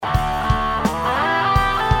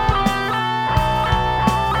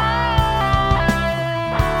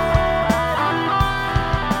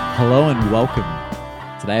Hello and welcome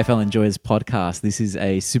to the AFL Enjoyers podcast. This is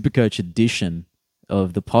a Supercoach edition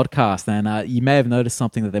of the podcast, and you may have noticed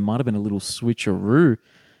something that there might have been a little switcheroo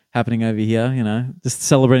happening over here, you know, just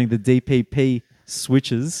celebrating the DPP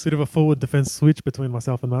switches. Bit of a forward defence switch between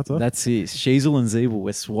myself and Matza. That's it. Sheasel and Zeeble,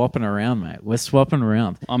 we're swapping around, mate. We're swapping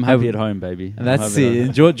around. I'm happy at home, baby. That's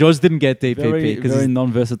it. George didn't get DPP because he's a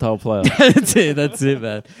non-versatile player. That's it,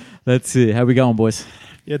 man. That's it. How we going, boys?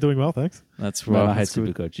 Yeah, doing well, thanks. That's Man, right. I hate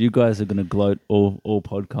Supercoach. You guys are going to gloat all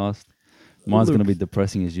podcast. Mine's going to be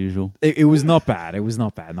depressing as usual. It was not bad. It was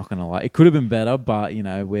not bad. Not gonna lie. It could have been better, but you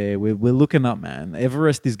know we're looking up, man.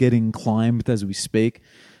 Everest is getting climbed as we speak.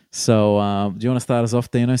 So do you want to start us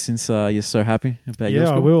off, Dino? Since you're so happy about your Yeah,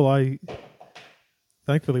 score? I will.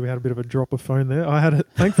 Thankfully we had a bit of a drop of phone there. I had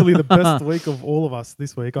thankfully the best week of all of us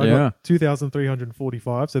this week. I got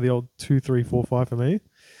 2,345, so the old 2,345 for me.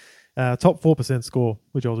 Top 4% score,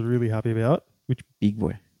 which I was really happy about. Which big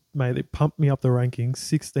boy. Mate, it pumped me up the rankings,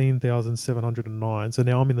 16,709. So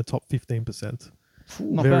now I'm in the top 15%.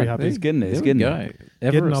 Not Very bad. happy. He's getting there. He's There we getting go. there.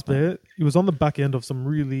 Getting Everest, up there. It was on the back end of some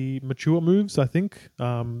really mature moves, I think.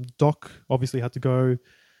 Doc obviously had to go.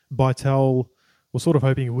 Bytel was sort of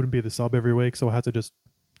hoping he wouldn't be the sub every week, so I had to just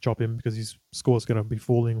chop him because his score's going to be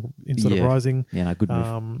falling instead of rising. Yeah, no, good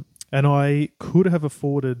move. And I could have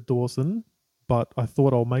afforded Dawson, but I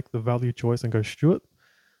thought I'll make the value choice and go Stewart.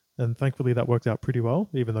 And thankfully that worked out pretty well,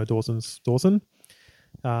 even though Dawson's Dawson.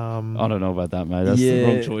 I don't know about that, mate. That's the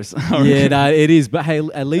wrong choice. Yeah, no, it is. But hey,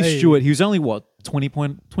 at least Stewart, he was only, 20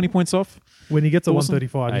 points off? When he gets a Dawson?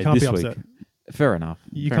 135, you can't be upset. Fair enough.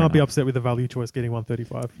 You can't be upset with the value choice getting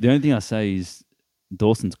 135. The only thing I say is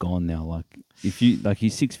Dawson's gone now. Like if you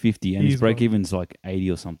he's 650 and his break even's like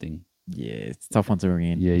 80 or something. Yeah, it's a tough one to bring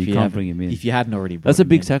in. Yeah, you can't bring him in. If you hadn't already brought That's a him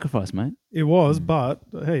big in. sacrifice, mate. It was, but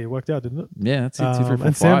hey, it worked out, didn't it? Yeah, that's it. 2, 3, 4, 5.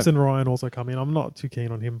 And Samson Ryan also come in. I'm not too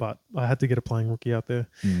keen on him, but I had to get a playing rookie out there.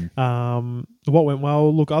 What went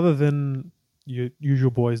well? Look, other than your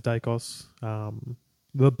usual boys, Dacos,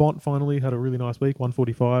 the Bont finally had a really nice week,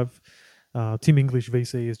 145. Tim English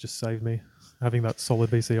VC has just saved me, having that solid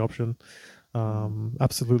VC option.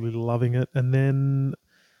 Absolutely loving it. And then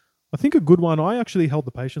I think a good one, I actually held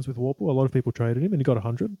the patience with Warple. A lot of people traded him and he got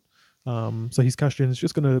 100. So his cash gen is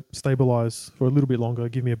just going to stabilize for a little bit longer,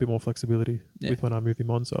 give me a bit more flexibility with when I move him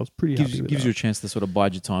on. So I was pretty happy with gives that. you a chance to sort of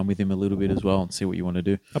bide your time with him a little bit as well and see what you want to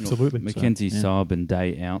do. Absolutely. Mackenzie sub and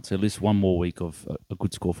Day out. So at least one more week of a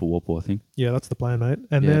good score for Warple, I think. Yeah, that's the plan, mate.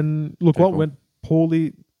 And then, look, what went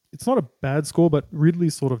poorly, it's not a bad score, but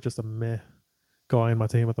Ridley's sort of just a meh guy in my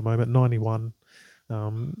team at the moment, 91.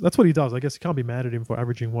 That's what he does. I guess you can't be mad at him for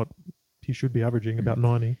averaging what he should be averaging, about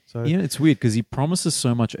 90. So yeah, it's weird because he promises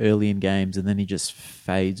so much early in games and then he just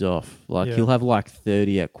fades off. Like he'll have like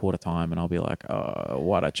 30 at quarter time and I'll be like, oh,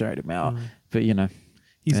 why'd I trade him out? But you know,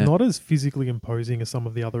 he's not as physically imposing as some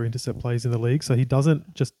of the other intercept players in the league. So he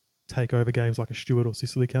doesn't just take over games like a Stewart or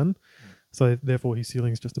Sicily can. So therefore his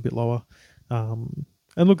ceiling is just a bit lower. And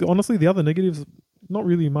look, honestly, the other negatives, not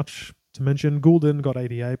really much to mention. Goulden got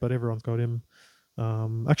 88, but everyone's got him.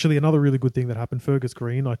 Actually, another really good thing that happened, Fergus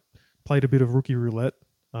Green, I played a bit of rookie roulette,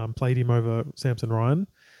 played him over Samson Ryan,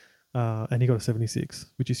 and he got a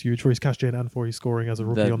 76, which is huge for his cash gen and for his scoring as a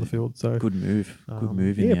rookie on the field. So good move. Good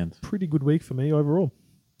move in the end. Pretty good week for me overall.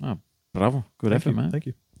 Oh, bravo. Good effort, man. Thank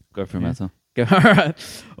you. Go for it, Matter. All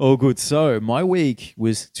right. All good. So my week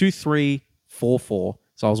was 2-3-4-4.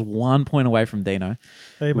 So I was 1 point away from Dino,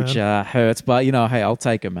 which hurts. But, you know, hey, I'll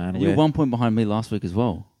take it, man. You were 1 point behind me last week as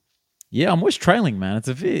well. Yeah, I'm always trailing, man. It's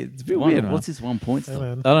a bit weird, man. What's his 1 point? Hey, I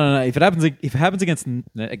don't know. If it happens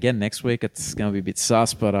again next week, it's going to be a bit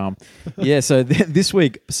sus. But yeah. So this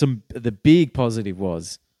week, the big positive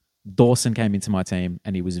was Dawson came into my team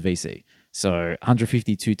and he was VC. So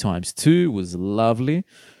 152 times 2 was lovely,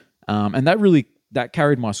 and that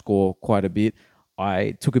carried my score quite a bit.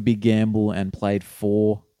 I took a big gamble and played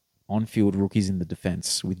 4 on-field rookies in the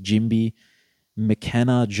defense with Jimby,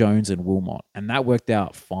 McKenna, Jones, and Wilmot. And that worked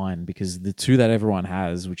out fine because the 2 that everyone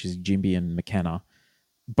has, which is Jimby and McKenna,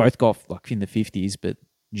 both got like in the 50s, but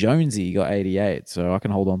Jonesy got 88, so I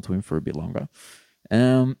can hold on to him for a bit longer.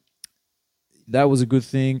 That was a good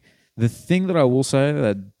thing. The thing that I will say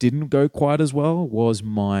that didn't go quite as well was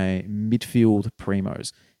my midfield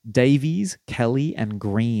primos. Davies, Kelly, and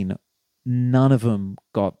Green, none of them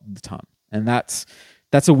got the ton. And that's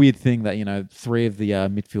a weird thing that, you know, 3 of the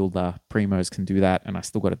midfield primos can do that, and I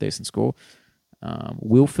still got a decent score.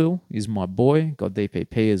 Wilfil is my boy, got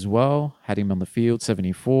DPP as well, had him on the field,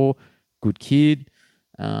 74, good kid.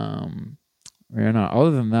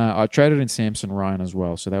 Other than that, I traded in Samson Ryan as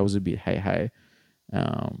well, so that was a bit hey.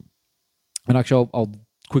 And actually, I'll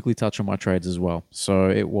quickly touch on my trades as well. So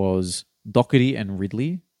it was Doherty and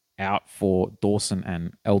Ridley out for Dawson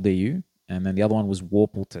and LDU. And then the other one was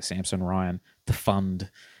Warple to Samson Ryan to fund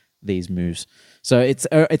these moves. So it's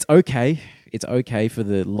okay. It's okay for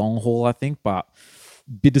the long haul, I think, but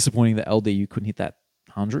a bit disappointing that LDU couldn't hit that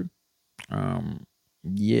 100.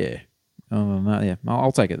 Yeah. Yeah,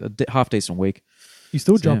 I'll take it. A half decent week. You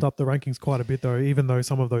still jumped up the rankings quite a bit, though, even though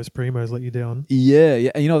some of those primos let you down.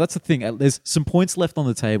 Yeah. You know, that's the thing. There's some points left on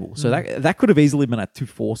the table. So that could have easily been a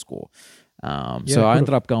 2-4 score. So I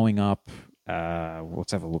ended up going up,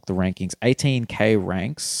 let's have a look, the rankings. 18K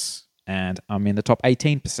ranks, and I'm in the top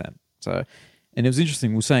 18%. So, and it was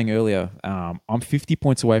interesting, we were saying earlier, I'm 50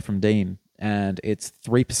 points away from Dean, and it's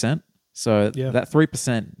 3%. So that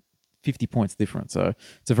 3%, 50 points different. So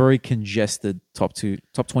it's a very congested top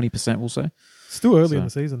 20%, we'll say. Still early in the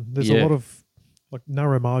season. There's a lot of like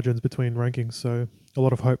narrow margins between rankings, so a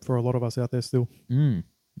lot of hope for a lot of us out there still.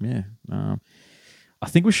 Yeah. I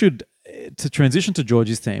think we should, to transition to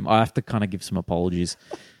George's team, I have to kind of give some apologies.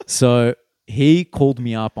 So he called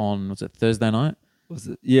me up on, was it Thursday night? Was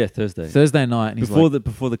it? Yeah, Thursday. Thursday night. And before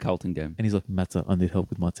the Carlton game. And he's like, Matt, I need help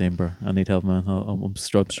with my team, bro. I need help, man. I'm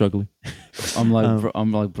struggling. I'm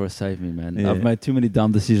like, bro, save me, man. Yeah. I've made too many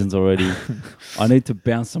dumb decisions already. I need to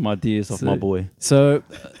bounce some ideas off my boy. So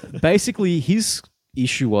basically his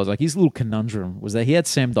issue was, like his little conundrum was that he had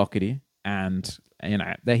Sam Doherty, and you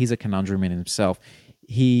know, that he's a conundrum in himself.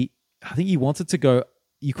 I think he wanted to go,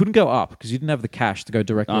 you couldn't go up because you didn't have the cash to go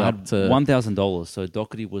directly up to $1,000. So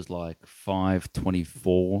Doherty was like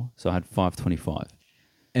 $524. So I had $525.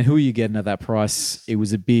 And who are you getting at that price? It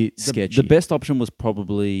was a bit sketchy. The best option was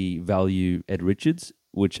probably value Ed Richards,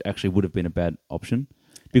 which actually would have been a bad option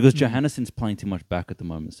because Johannesson's playing too much back at the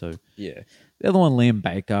moment. So yeah, the other one, Liam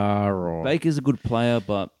Baker, Baker's a good player,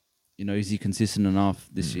 but you know, is he consistent enough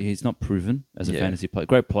this year? He's not proven as a fantasy player.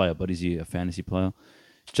 Great player, but is he a fantasy player?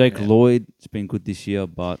 Jake Lloyd has been good this year,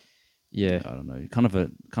 but I don't know, kind of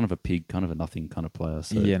a pig, kind of a nothing kind of player.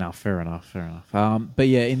 So. Yeah, no, fair enough. But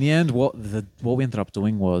yeah, in the end, what we ended up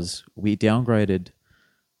doing was we downgraded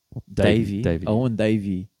Owen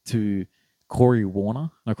Davey to Corey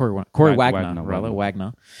Wagner,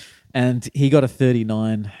 and he got a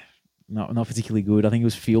 39. Not particularly good. I think he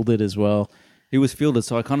was fielded as well. He was fielded,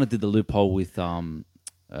 so I kind of did the loophole with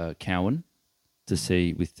Cowan to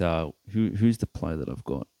see with who's the player that I've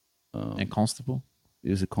got. And Constable? It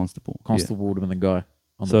was a Constable. Constable would have been the guy.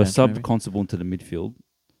 So sub Constable into the midfield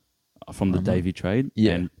from the Davey trade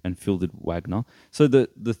and fielded Wagner. So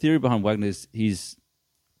the theory behind Wagner is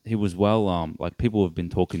he was well, like people have been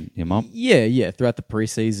talking him up. Yeah, throughout the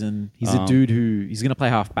preseason. He's a dude he's going to play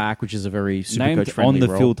half back, which is a very Supercoach friendly on the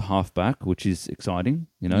role. field half back, which is exciting,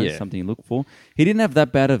 something you look for. He didn't have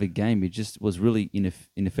that bad of a game. He just was really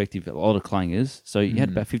ineffective at a lot of clangers. So he had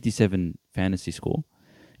about 57 fantasy score.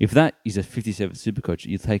 If that is a 57 Supercoach,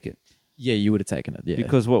 you take it. Yeah, you would have taken it, yeah.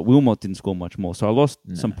 Because Wilmot didn't score much more. So I lost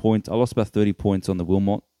some points. I lost about 30 points on the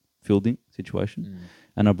Wilmot fielding situation.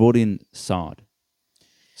 And I brought in Sard.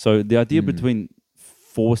 So the idea between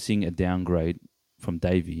forcing a downgrade from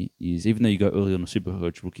Davey is, even though you go early on a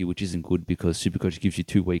Supercoach rookie, which isn't good because Supercoach gives you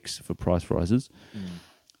 2 weeks for price rises.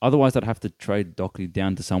 Otherwise, I'd have to trade Doherty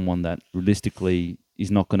down to someone that realistically is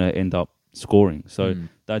not going to end up scoring. So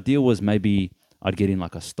the idea was maybe I'd get in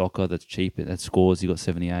like a Stocker that's cheap, that scores, he got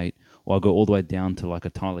 78, or I'll go all the way down to like a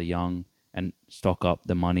Tyler Young and stock up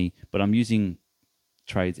the money. But I'm using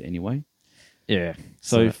trades anyway. Yeah.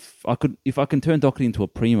 So if I can turn Doherty into a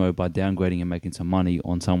primo by downgrading and making some money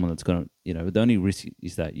on someone that's going to, the only risk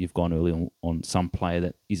is that you've gone early on some player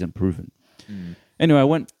that isn't proven.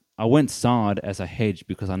 Anyway, I went Sard as a hedge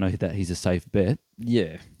because I know that he's a safe bet.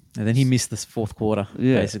 Yeah. And then he missed this fourth quarter,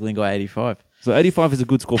 basically, and got 85. So 85 is a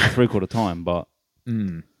good score for 3/4 time, but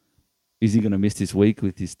is he going to miss this week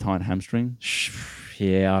with his tight hamstring?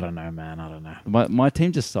 Yeah, I don't know, man. I don't know. My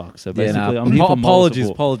team just sucks. So basically, I'm here for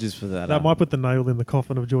apologies for that. That might put the nail in the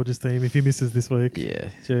coffin of George's team if he misses this week. Yeah.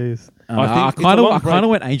 Jeez. I kind of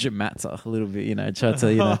went Ancient Matter a little bit, try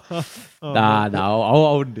to,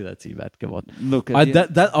 I wouldn't do that to you, Matt. Come on. Look,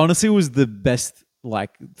 that honestly was the best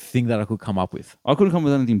thing that I could come up with. I couldn't come up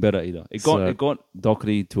with anything better either. It got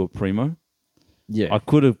Doherty to a primo. Yeah. I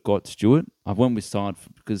could have got Stewart. I went with Sard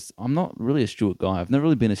because I'm not really a Stewart guy. I've never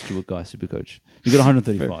really been a Stewart guy, Supercoach. You got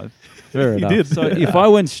 135. Fair enough. He did. So if I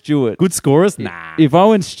went Stewart... Good scorers? Nah. If I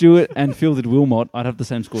went Stewart and fielded Wilmot, I'd have the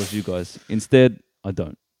same score as you guys. Instead, I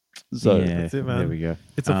don't. So that's it, man. There we go.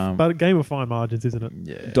 It's a game of fine margins, isn't it?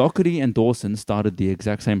 Yeah. Doherty and Dawson started the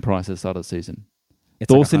exact same price at the start of the season.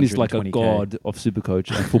 It's Dawson is like a god of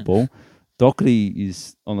Supercoach and football. Doherty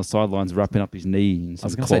is on the sidelines wrapping up his knee in some I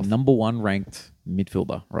was going to say number 1 ranked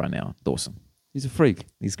midfielder right now, Dawson. He's a freak.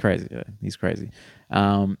 He's crazy. Yeah, he's crazy.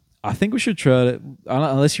 I think we should try to,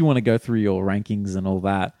 unless you want to go through your rankings and all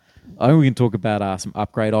that, I think we can talk about some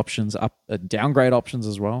upgrade options, downgrade options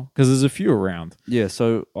as well, because there's a few around. Yeah,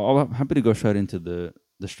 so I'm happy to go straight into the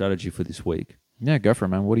strategy for this week. Yeah, go for it,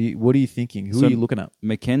 man. What are you thinking? Who are you looking at?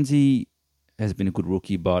 Mackenzie has been a good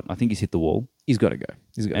rookie, but I think he's hit the wall. He's got to go.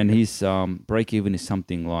 His break even is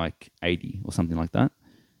something like 80 or something like that.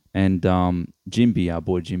 And Jimby, our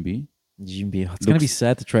boy Jimby. It's going to be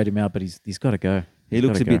sad to trade him out, but he's got to go. He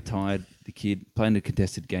looks a bit tired. The kid playing a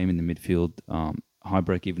contested game in the midfield, high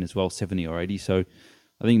break even as well, 70 or 80. So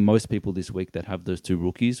I think most people this week that have those two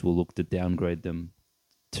rookies will look to downgrade them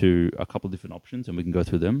to a couple of different options, and we can go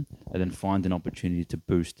through them, and then find an opportunity to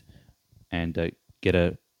boost and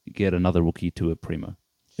get another rookie to a primo. Yep.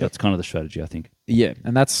 That's kind of the strategy, I think. Yeah,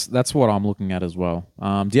 and that's what I'm looking at as well.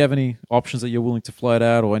 Do you have any options that you're willing to float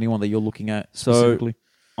out, or anyone that you're looking at specifically? So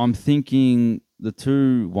I'm thinking the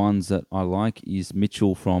two ones that I like is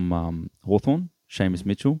Mitchell from Hawthorn, Seamus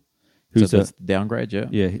Mitchell, who's a downgrade.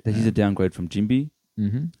 Yeah, he's a downgrade from Jimby.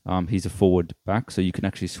 Mm-hmm. He's a forward back, so you can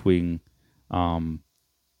actually swing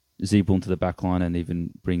Zeeble into the back line and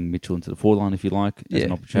even bring Mitchell into the forward line if you like. As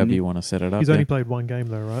an opportunity. However you want to set it up. He's only played one game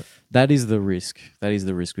though, right? That is the risk. That is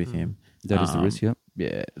the risk with him. That is the risk, yeah.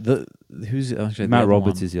 Yeah. Who's actually Matt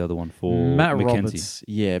Roberts is the other one for Mackenzie. Roberts.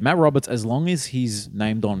 Yeah, Matt Roberts. As long as he's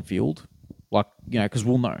named on field, because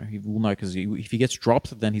we'll know. We'll know because if he gets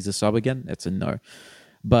dropped, then he's a sub again. That's a no.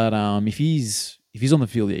 But if he's on the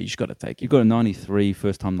field, you just got to take him. You've got a 93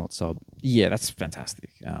 first time not sub. Yeah, that's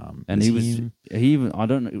fantastic. And I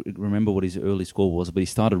don't remember what his early score was, but he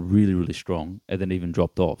started really, really strong and then even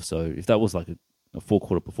dropped off. So if that was like a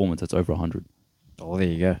 4-quarter performance, that's over 100. Oh, there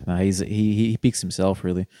you go. No, he picks himself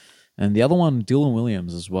really. And the other one, Dylan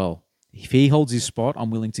Williams as well. If he holds his spot,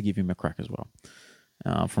 I'm willing to give him a crack as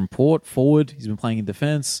well. From Port forward, he's been playing in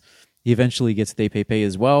defence. He eventually gets DPP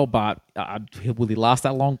as well, but will he last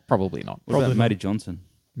that long? Probably not. What about Matty Johnson?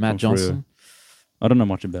 Matt Johnson. I don't know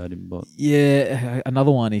much about him, but yeah,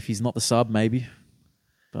 another one. If he's not the sub, maybe.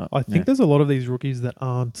 But I think there's a lot of these rookies that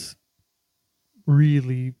aren't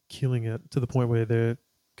really killing it to the point where they're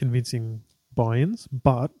convincing buy-ins,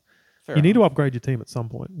 but you need to upgrade your team at some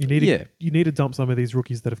point. You need to dump some of these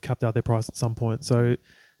rookies that have capped out their price at some point. So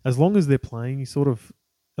as long as they're playing, as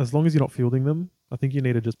long as you're not fielding them, I think you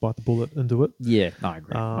need to just bite the bullet and do it. Yeah, I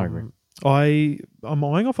agree. I'm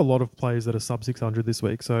eyeing off a lot of players that are sub 600 this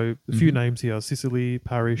week. So a few names here: Sicily,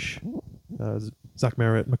 Parrish, Zach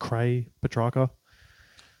Merritt, McRae, Petrarca,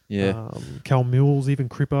 Cal Mills, even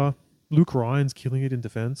Cripper. Luke Ryan's killing it in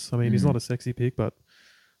defense. I mean, he's not a sexy pick, but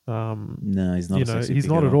no, he's not. He's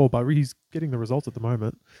not at all. But he's getting the results at the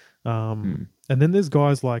moment. And then there's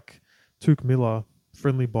guys like Took Miller,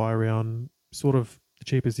 friendly buy around, sort of the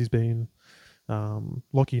cheapest he's been.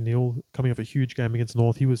 Lockie Neal coming off a huge game against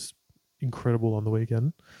North. He was incredible on the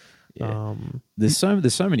weekend. Yeah. There's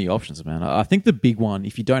so many options, man. I think the big one,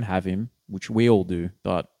 if you don't have him, which we all do,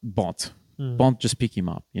 but Bont. Bont, just pick him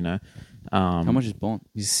up, How much is Bont?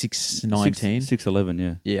 He's 6'19". 6'11",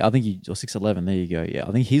 yeah. Yeah, I think or 6'11", there you go. Yeah,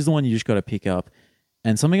 I think he's the one you just got to pick up.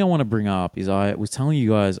 And something I want to bring up is I was telling you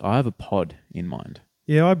guys I have a pod in mind.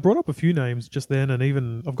 Yeah, I brought up a few names just then, and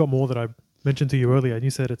even I've got more that I mentioned to you earlier, and you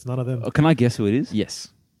said it's none of them. Can I guess who it is? Yes.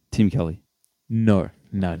 Tim Kelly. No,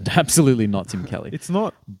 absolutely not Tim Kelly. It's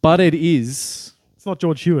not. But it is. It's not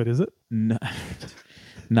George Hewitt, is it? No.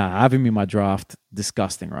 I have him in my draft.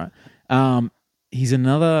 Disgusting, right? He's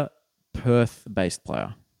another Perth-based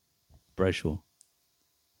player. Brayshaw.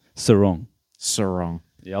 Sarong.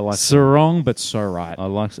 Yeah, I like Sarong, but so right. I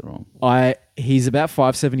like Sarong. He's about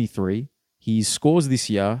 573. He scores this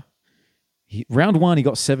year. Round 1, he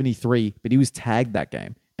got 73, but he was tagged that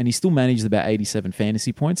game. And he still managed about 87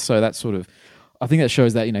 fantasy points. So that's sort of, I think that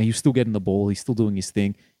shows that, he's still getting the ball. He's still doing his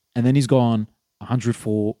thing. And then he's gone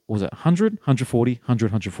 104, what was it? 100, 140, 100,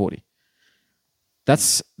 140.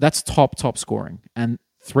 That's top scoring. And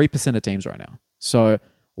 3% of teams right now. So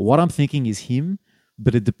what I'm thinking is him,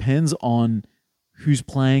 but it depends on who's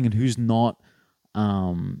playing and who's not.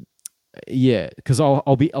 Because I'll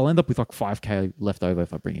end up with like 5K left over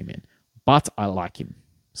if I bring him in. But I like him.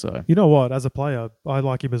 So you know what? As a player, I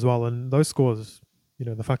like him as well. And those scores,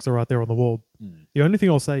 the facts are right there on the wall. The only thing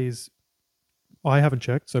I'll say is I haven't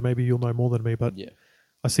checked, so maybe you'll know more than me. But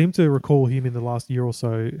I seem to recall him in the last year or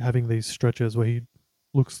so having these stretches where he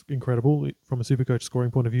looks incredible from a Supercoach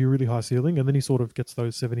scoring point of view, really high ceiling, and then he sort of gets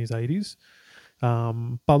those 70s,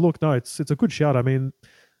 80s. But look, no, it's a good shout. I mean,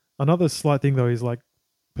 another slight thing though is like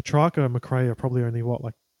Petrarca and McRae are probably only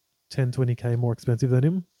 10, 20K more expensive than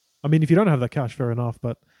him. I mean, if you don't have that cash, fair enough.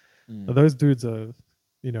 But Those dudes are,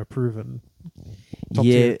 proven top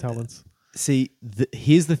Yeah. tier talents. See,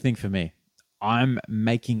 here's the thing for me. I'm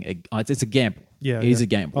making it's a gamble. Yeah, it is yeah. a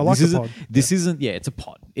gamble. I like this the isn't, pod. This isn't. Yeah, it's a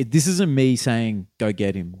pod. This isn't me saying go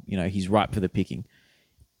get him. He's ripe for the picking.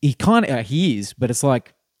 He is, but it's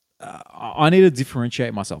like I need to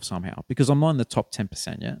differentiate myself somehow because I'm not in the top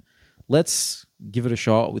 10% yet. Let's give it a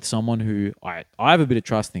shot with someone who I have a bit of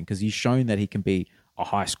trust in because he's shown that he can be a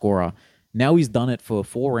high scorer. Now he's done it for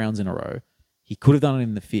 4 rounds in a row. He could have done it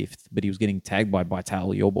in the 5th, but he was getting tagged by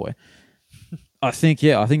Vital, your boy. I think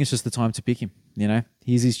it's just the time to pick him.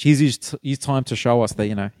 He's his time to show us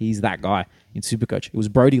that he's that guy in Supercoach. It was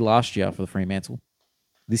Brody last year for the Fremantle.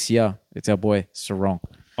 This year, it's our boy Sarong.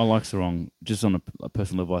 I like Sarong just on a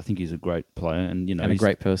personal level. I think he's a great player, and and a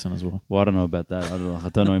great person as well. Well, I don't know about that. I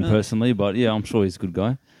don't know him personally, but yeah, I'm sure he's a good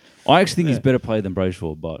guy. I actually think he's a better player than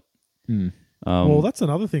Brayshaw, but Well, that's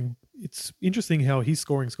another thing. It's interesting how his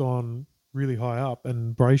scoring's gone really high up,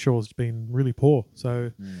 and Brayshaw's been really poor.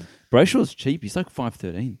 So Brayshaw's cheap. He's like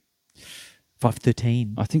 513.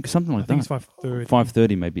 513. I think something like I think that. it's 530.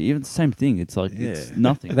 530 maybe. Even the same thing. It's like it's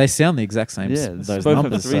nothing. They sound the exact same. Yeah, those both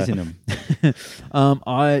numbers. have 3s in them.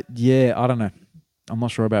 I don't know. I'm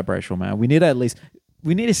not sure about Brayshaw, man. We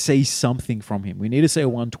need to see something from him. We need to see a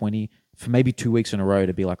 120 for maybe 2 weeks in a row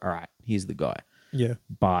to be like, all right, here's the guy. Yeah.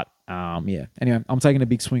 But yeah. Anyway, I'm taking a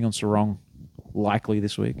big swing on Sarong, likely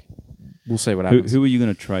this week. We'll see what happens. Who are you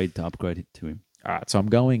going to trade to upgrade it to him? All right, so I'm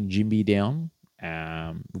going Jimby down.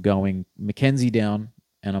 We're going Mackenzie down,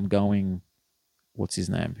 and I'm going. What's his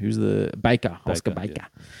name? Who's the Baker? Oscar Baker. Yeah.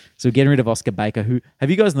 So we're getting rid of Oscar Baker. Who have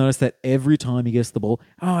you guys noticed that every time he gets the ball,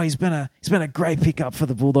 he's been a great pickup for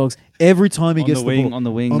the Bulldogs. Every time he gets the ball on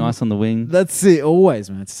the wing, nice on the wing. That's it, always,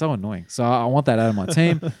 man. It's so annoying. So I want that out of my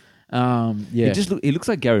team. Yeah, He looks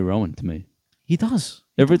like Gary Rowan to me. He does.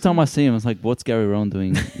 Every time I see him, it's like, what's Gary Rowan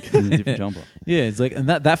doing in a different jumper? Yeah, it's like, and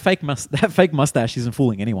that fake mustache isn't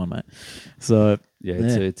fooling anyone, mate. So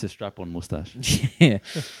it's a strap-on mustache. yeah.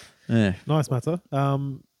 Yeah. Nice, Matter.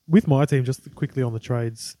 With my team, just quickly on the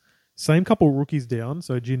trades, same couple rookies down.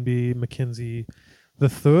 So Jinby, Mackenzie. The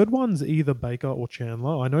third one's either Baker or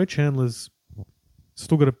Chandler. I know Chandler's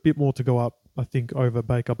still got a bit more to go up, I think, over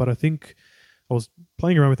Baker. But I think I was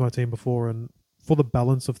playing around with my team before, and for the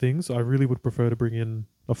balance of things, I really would prefer to bring in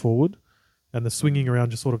a forward. And the swinging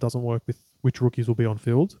around just sort of doesn't work with which rookies will be on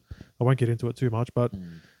field. I won't get into it too much, but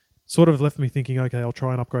sort of left me thinking, okay, I'll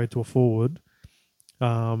try and upgrade to a forward.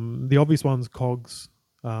 The obvious one's Cogs.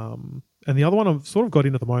 And the other one I've sort of got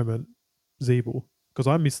in at the moment, Zeeble, because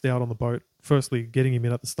I missed out on the boat. Firstly, getting him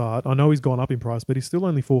in at the start. I know he's gone up in price, but he's still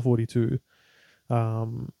only 442.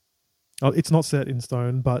 It's not set in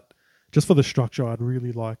stone, but just for the structure, I'd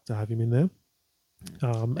really like to have him in there.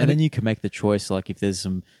 And then you can make the choice, like if there's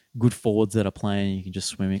some good forwards that are playing, you can just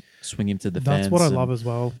swing him to defense. That's what I love as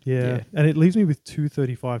well. Yeah. And it leaves me with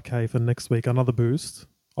 235k for next week, another boost.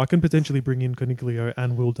 I can potentially bring in Coniglio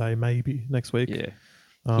and Will Day maybe next week. Yeah.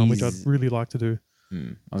 Which I'd really like to do. I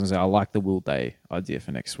was gonna say I like the Will Day idea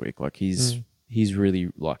for next week. Like he's really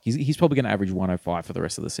like he's probably gonna average 105 for the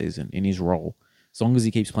rest of the season in his role, as long as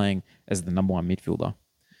he keeps playing as the number 1 midfielder.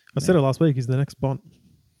 I said it last week. He's the next Bont.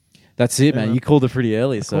 That's it, man. You called it pretty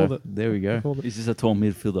early, called it. There we go. Is this a tall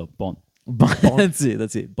midfielder? Bont. That's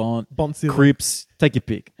it. Bont, Cripps, take your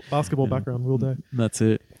pick. Basketball background, Will Day. That's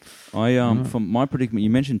it. From my predicament, you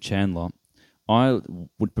mentioned Chandler. I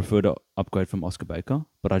would prefer to upgrade from Oscar Baker,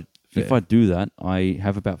 but if I do that, I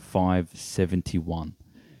have about 571,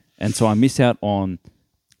 and so I miss out on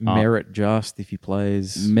Merritt just if he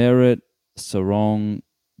plays Merritt, Sarong,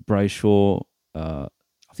 Brayshaw. I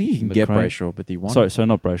think you can get Brayshaw, but do you want? Sorry,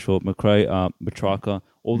 not Brayshaw. McRae, Matraka.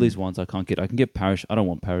 All these ones I can't get. I can get Parrish. I don't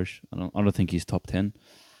want Parrish. I don't think he's top 10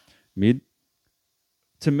 mid.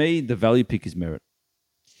 To me, the value pick is Merritt.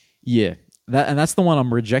 Yeah, that's the one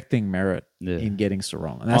I'm rejecting Merritt in getting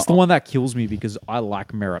Sarong, and that's the one that kills me because I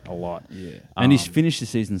like Merritt a lot. Yeah, and he's finished the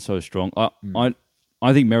season so strong. I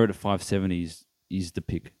think Merritt at 570 is the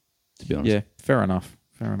pick. To be honest, yeah, fair enough.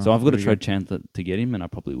 So I've got to trade Chandler to get him, and I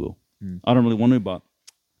probably will. I don't really want to, but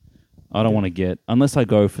I don't want to get unless I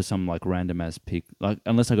go for some like random ass pick, like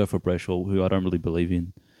unless I go for Brayshaw, who I don't really believe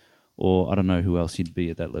in, or I don't know who else he'd be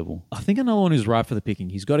at that level. I think another one who's right for the picking,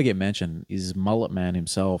 he's got to get mentioned, is Mullet Man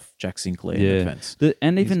himself, Jack Sinclair in defense. The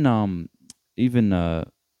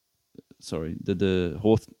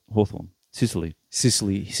Hawthorn, Sicily,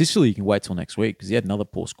 you can wait till next week because he had another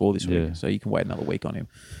poor score this week, so you can wait another week on him.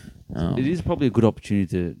 It is probably a good opportunity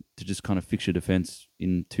to just kind of fix your defense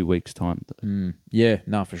in 2 weeks' time. Yeah,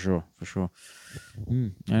 no, for sure.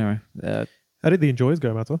 Anyway, How did the enjoyers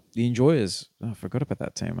go, Matter? The Enjoyers. Oh, I forgot about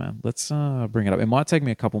that team, man. Let's bring it up. It might take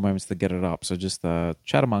me a couple moments to get it up, so just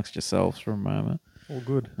chat amongst yourselves for a moment. All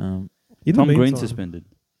good. Tom Green suspended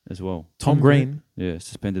as well. Tom Green? Yeah,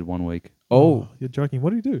 suspended 1 week. Oh. You're joking.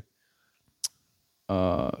 What did he do?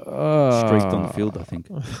 Streaked on the field, I think.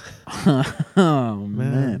 Oh,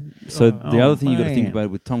 man. So the other thing you got to think man.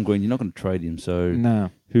 about with Tom Green, you're not going to trade him. So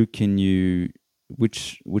No. who can you?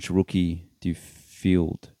 Which rookie do you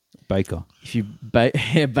field? Baker. If you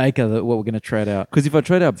Baker, what we're going to trade out. Because if I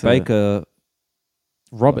trade out Baker,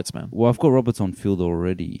 Roberts, man. well, I've got Roberts on field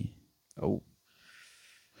already. Oh.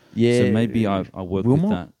 Yeah. So maybe I work Wilmot?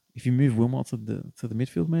 with that. If you move Wilmot to the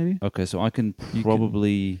midfield, maybe Okay, so I can You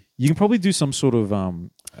probably. you can probably do some sort of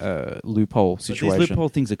loophole But situation. these loophole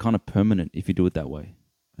things are kind of permanent if you do it that way.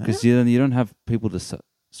 Because you don't have people to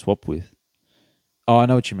swap with. Oh, I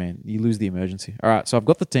know what you mean. You lose the emergency. All right, so I've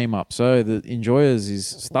got the team up. So the Enjoyers is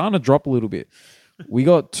starting to drop a little bit. We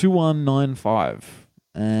got 2195.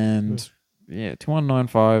 And yeah,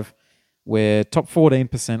 2195. We're top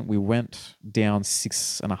 14%. We went down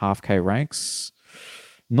 6.5K ranks.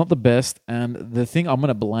 Not the best. And the thing I'm going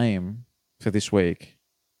to blame for this week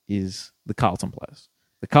is the Carlton players.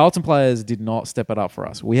 The Carlton players did not step it up for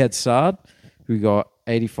us. We had Sard, who got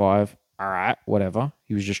 85. All right, whatever.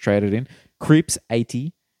 He was just traded in. Cripps,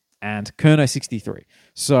 80. And Kerno, 63.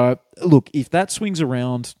 So, look, if that swings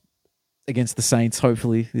around against the Saints,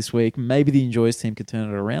 hopefully, this week, maybe the Enjoyers team could turn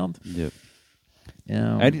it around. Yep.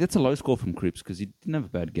 80, that's a low score from Cripps because he didn't have a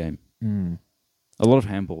bad game. A lot of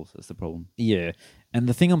handballs. That's the problem. Yeah. And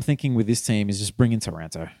the thing I'm thinking with this team is just bring in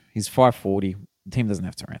Taranto. He's 540. The team doesn't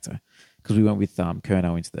have Taranto because we went with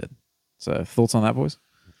Kerno instead. So thoughts on that, boys?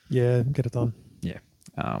 Yeah, get it done. Yeah.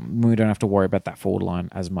 We don't have to worry about that forward line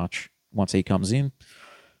as much once he comes in.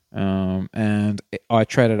 And I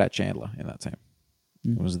traded at Chandler in that team.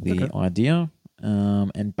 It was the idea.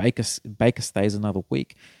 And Baker stays another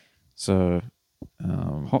week. So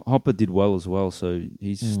Hopper did well as well, so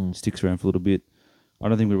he sticks around for a little bit. I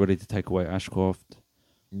don't think we're ready to take away Ashcroft.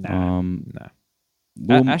 No.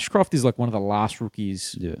 Ashcroft is like one of the last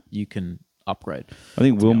rookies you can upgrade. I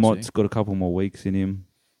think Wilmot's got a couple more weeks in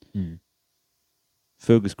him.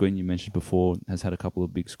 Fergus Green, you mentioned before, has had a couple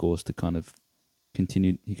of big scores to kind of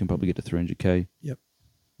continue. He can probably get to 300k. Yep.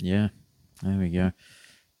 Yeah. There we go.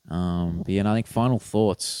 But yeah, and I think final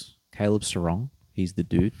thoughts. Caleb Sarong, he's the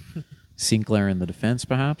dude. Sinclair in the defense,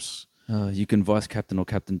 perhaps. You can vice captain or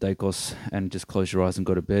captain Dacos and just close your eyes and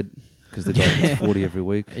go to bed because the guy gets 40 every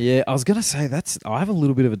week. Yeah, I was gonna say I have a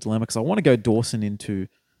little bit of a dilemma because I want to go Dawson into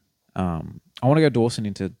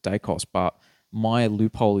Dacos, but my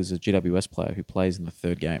loophole is a GWS player who plays in the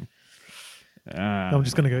third game. I'm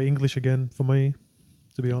just going to go English again for me,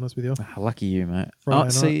 to be honest with you. Lucky you, mate. Friday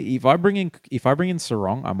night. See, if I bring in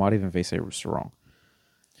Sarong, I might even VC Sarong.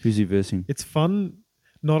 Who's he versing? It's fun.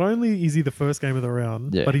 Not only is he the first game of the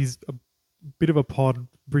round, but he's a bit of a pod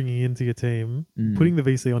bringing into your team. Putting the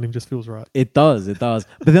VC on him just feels right. It does. But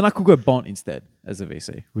then I could go Bont instead as a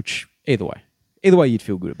VC, which either way you'd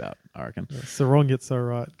feel good about, I reckon. Yeah, Sarong gets so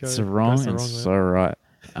right. Sarong and so right.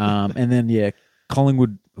 And then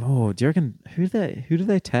Collingwood. Oh, do you reckon who do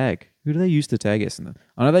they tag? Who do they use to tag Essendon?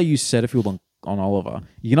 I know they use Setterfield on Oliver.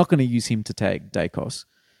 You're not going to use him to tag Dacos.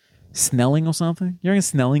 Snelling or something? You reckon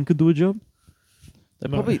Snelling could do a job?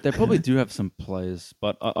 They probably do have some players,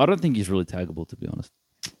 but I don't think he's really taggable, to be honest.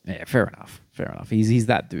 Yeah, fair enough. He's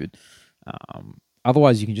that dude.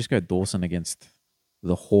 Otherwise, you can just go Dawson against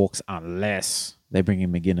the Hawks unless they bring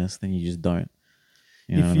in McGuinness. Then you just don't.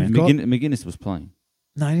 You know what I mean? McGuinness was playing.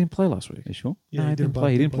 No, he didn't play last week. Are you sure? Yeah, no, he didn't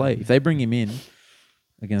play. He didn't play. If they bring him in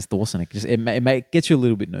against Dawson, it gets you a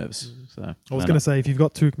little bit nervous. So I was going to say, if you've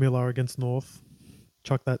got Tuke Miller against North,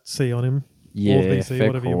 chuck that C on him. Yeah, or VC, fair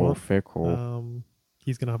whatever call. you want. Fair call.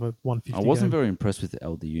 He's going to have a 150 I wasn't game. very impressed with the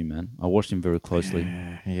LDU, man. I watched him very closely.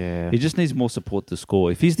 Yeah. He just needs more support to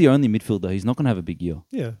score. If he's the only midfielder, he's not going to have a big year.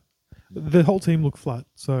 Yeah. The whole team looked flat.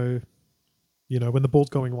 So, when the ball's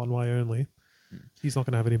going one way only, he's not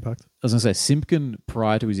going to have an impact. I was going to say, Simpkin,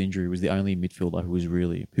 prior to his injury, was the only midfielder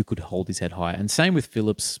who could hold his head high. And same with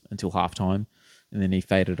Phillips until halftime. And then he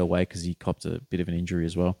faded away because he copped a bit of an injury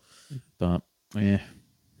as well. But, yeah,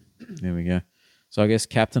 there we go. So I guess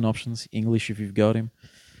captain options, English if you've got him,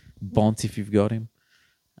 Bont if you've got him.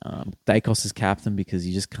 Dacos is captain because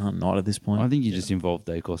you just can't not at this point. I think you just involve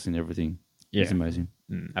Dacos in everything. Yeah. He's amazing.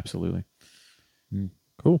 Absolutely.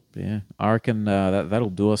 Cool. Yeah. I reckon that'll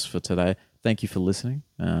do us for today. thank you for listening.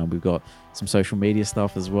 We've got some social media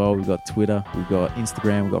stuff as well. We've got Twitter, we've got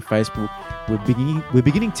Instagram, we've got Facebook. We're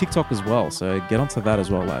beginning TikTok as well, so get onto that as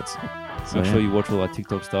well, lads. So, Make sure you watch all that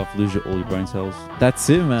TikTok stuff. Lose all your brain cells. That's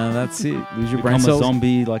it, man. That's it. Lose your brain Become a cells.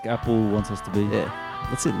 zombie like Apple wants us to be. Yeah,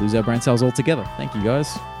 that's it. Lose our brain cells altogether. Thank you, guys.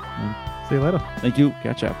 See you later. Thank you.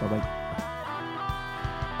 Catch up. Bye bye.